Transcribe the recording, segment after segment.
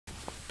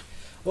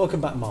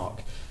Welcome back,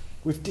 Mark.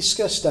 We've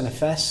discussed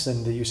NFS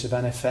and the use of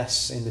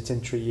NFS in the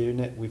Tintri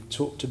unit. We've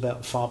talked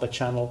about Fibre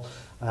Channel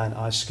and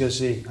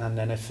iSCSI and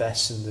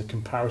NFS and the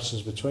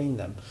comparisons between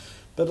them.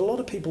 But a lot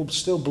of people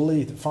still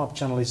believe that Fibre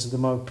Channel is the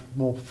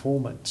more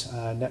performant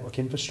network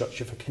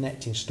infrastructure for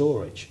connecting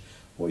storage.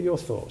 What are your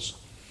thoughts?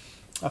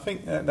 I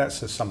think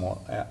that's a somewhat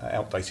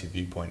outdated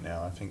viewpoint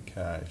now. I think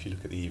if you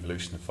look at the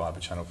evolution of Fibre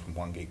Channel from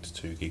 1 gig to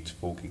 2 gig to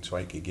 4 gig to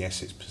 8 gig,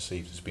 yes, it's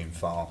perceived as being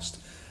fast.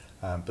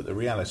 But the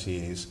reality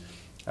is,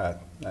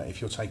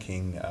 if you're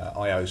taking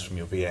IOs from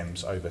your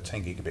VMs over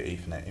 10 gigabit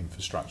Ethernet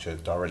infrastructure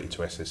directly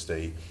to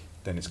SSD,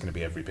 then it's going to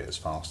be every bit as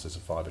fast as a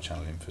Fibre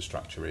Channel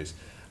infrastructure is.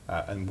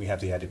 And we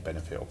have the added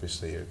benefit,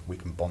 obviously, of we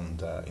can bond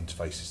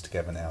interfaces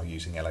together now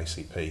using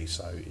LACP,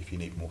 so if you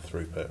need more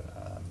throughput,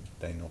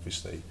 then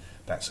obviously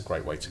that's a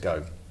great way to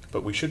go.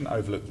 But we shouldn't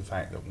overlook the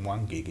fact that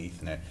 1 gig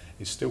Ethernet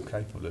is still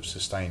capable of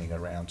sustaining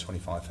around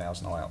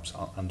 25,000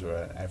 IOPS under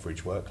an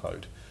average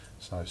workload,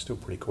 so it's still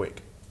pretty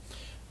quick.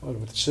 Well,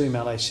 with assume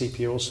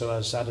LACP also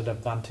has added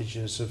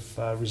advantages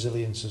of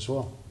resilience as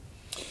well.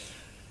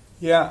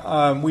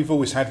 Yeah, we've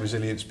always had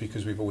resilience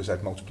because we've always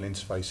had multiple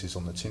interfaces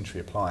on the Tintri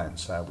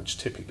appliance, which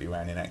typically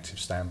ran in active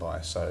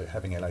standby. So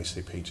having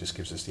LACP just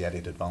gives us the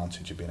added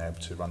advantage of being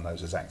able to run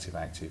those as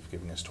active-active,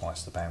 giving us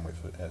twice the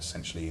bandwidth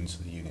essentially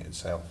into the unit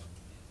itself.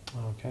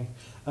 Okay,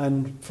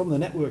 and from the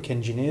network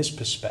engineer's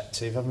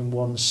perspective, having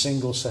one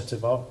single set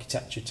of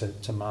architecture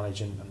to manage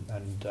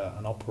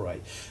and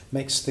operate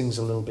makes things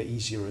a little bit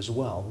easier as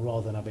well,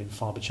 rather than having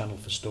Fibre Channel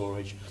for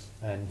storage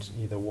and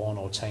either 1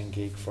 or 10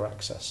 gig for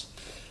access.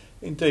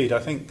 Indeed, I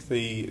think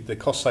the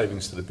cost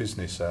savings to the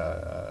business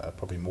are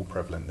probably more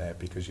prevalent there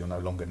because you're no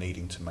longer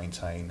needing to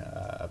maintain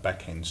a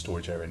back-end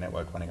storage area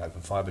network running over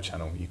Fibre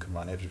Channel. You can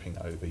run everything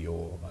over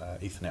your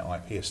Ethernet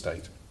IP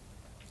estate.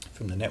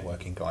 From the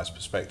networking guy's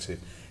perspective,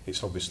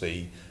 it's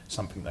obviously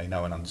something they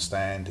know and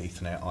understand,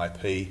 Ethernet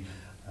IP.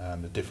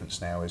 The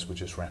difference now is we're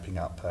just wrapping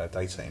up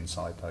data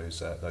inside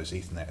those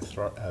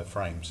Ethernet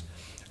frames.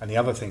 And the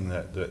other thing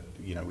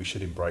that we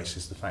should embrace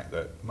is the fact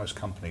that most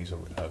companies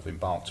have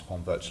embarked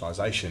upon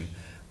virtualization.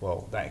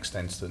 Well, that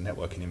extends to the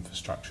networking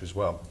infrastructure as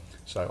well.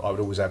 So I would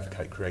always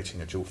advocate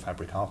creating a dual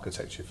fabric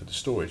architecture for the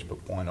storage, but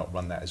why not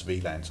run that as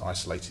VLANs,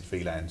 isolated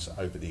VLANs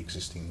over the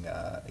existing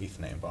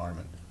Ethernet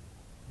environment?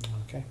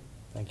 Okay,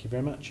 thank you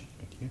very much.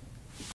 Thank you.